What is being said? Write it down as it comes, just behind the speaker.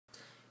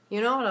You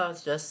know what I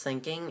was just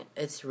thinking?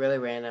 It's really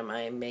random.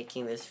 I'm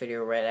making this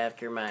video right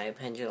after my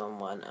pendulum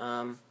one.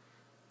 Oh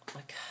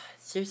my god.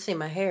 Seriously,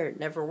 my hair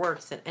never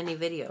works in any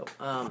video.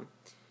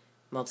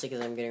 Mostly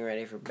because I'm getting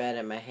ready for bed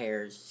and my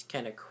hair is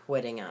kind of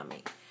quitting on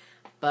me.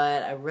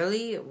 But I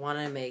really want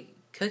to make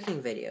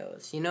cooking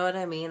videos. You know what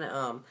I mean?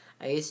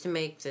 I used to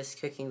make this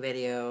cooking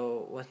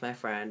video with my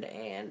friend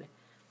and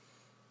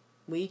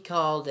we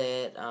called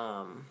it,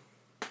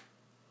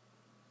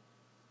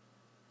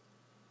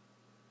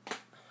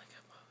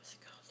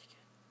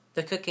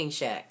 The Cooking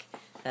Shack.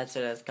 That's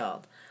what it's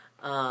called.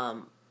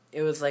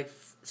 It was like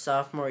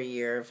sophomore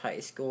year of high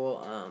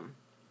school.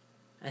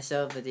 I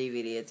still have the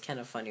DVD. It's kind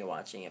of funny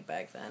watching it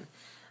back then.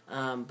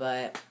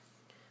 But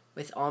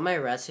with all my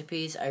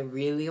recipes, I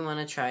really want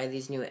to try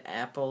these new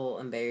apple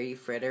and berry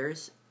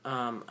fritters.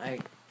 I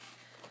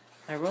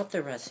wrote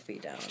the recipe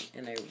down,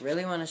 and I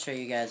really want to show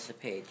you guys the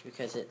page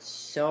because it's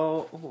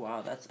so... Oh,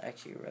 wow, that's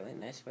actually a really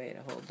nice way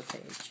to hold the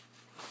page.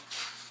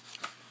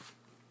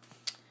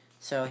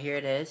 So here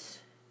it is.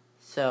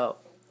 So,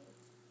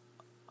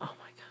 oh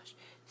my gosh.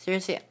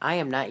 Seriously, I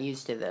am not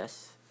used to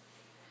this.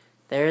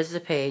 There's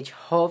the page.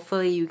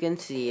 Hopefully you can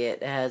see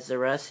it. It has the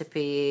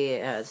recipe,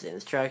 it has the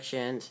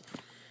instructions.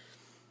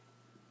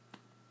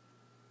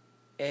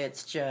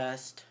 It's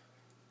just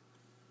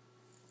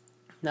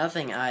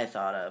nothing I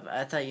thought of.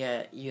 I thought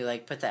you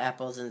like put the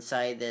apples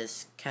inside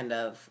this kind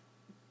of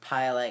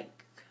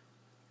pie-like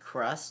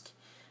crust,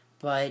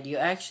 but you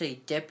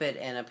actually dip it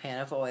in a pan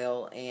of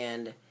oil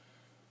and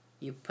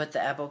you put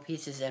the apple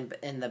pieces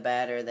in the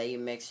batter that you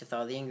mix with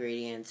all the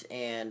ingredients,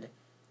 and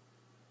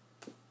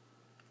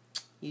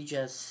you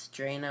just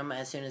strain them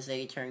as soon as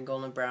they turn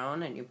golden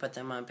brown, and you put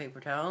them on a paper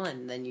towel,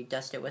 and then you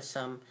dust it with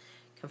some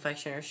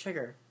confectioner's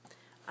sugar.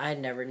 I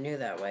never knew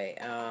that way.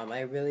 I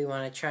really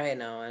want to try it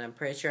now, and I'm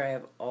pretty sure I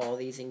have all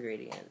these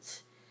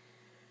ingredients.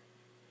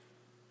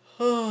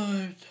 Oh,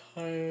 I'm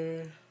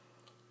tired.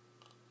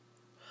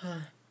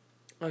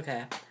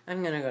 Okay,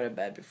 I'm gonna go to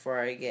bed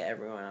before I get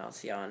everyone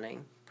else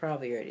yawning.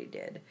 Probably already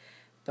did.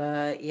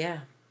 But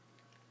yeah,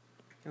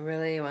 I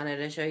really wanted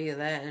to show you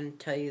that and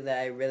tell you that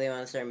I really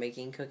want to start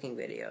making cooking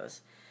videos.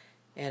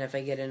 And if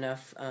I get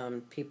enough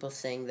people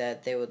saying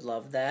that they would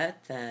love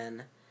that,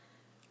 then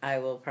I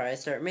will probably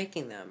start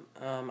making them.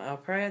 I'll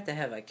probably have to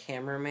have a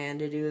cameraman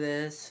to do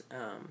this.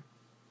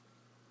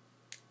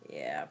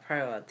 Yeah, I'll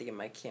probably have to get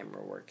my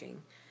camera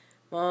working.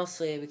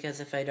 Mostly because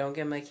if I don't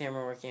get my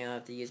camera working, I'll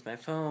have to use my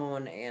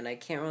phone, and I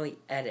can't really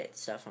edit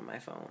stuff on my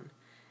phone.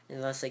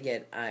 Unless I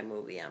get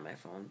iMovie on my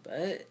phone.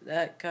 But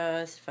that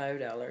costs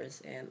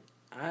 $5, and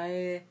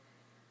I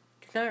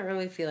do not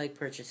really feel like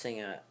purchasing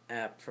an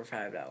app for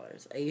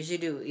 $5. I usually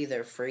do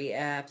either free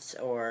apps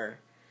or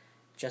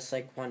just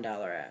like $1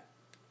 app.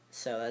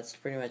 So that's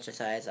pretty much the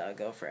size I'll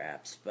go for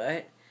apps.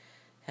 But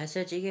that's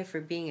what you get for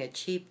being a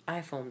cheap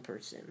iPhone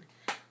person.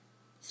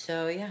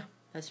 So yeah,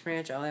 that's pretty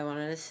much all I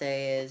wanted to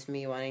say is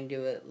me wanting to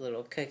do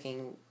little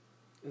cooking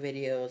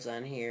videos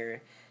on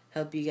here.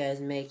 Help you guys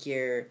make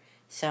your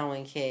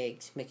Samhain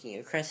cakes, making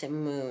your crescent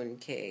moon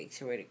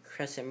cakes, or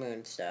crescent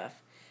moon stuff.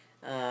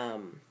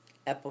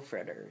 Apple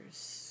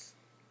fritters.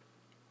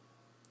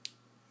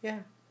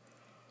 Yeah.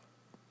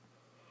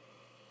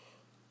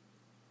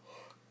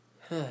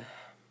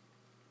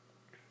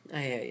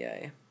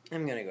 Ay.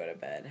 I'm gonna go to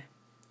bed.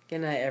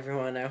 Good night,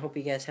 everyone. I hope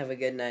you guys have a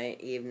good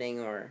night, evening,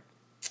 or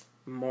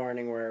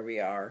morning, wherever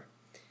you are.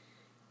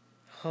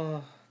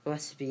 Oh,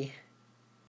 blessed be.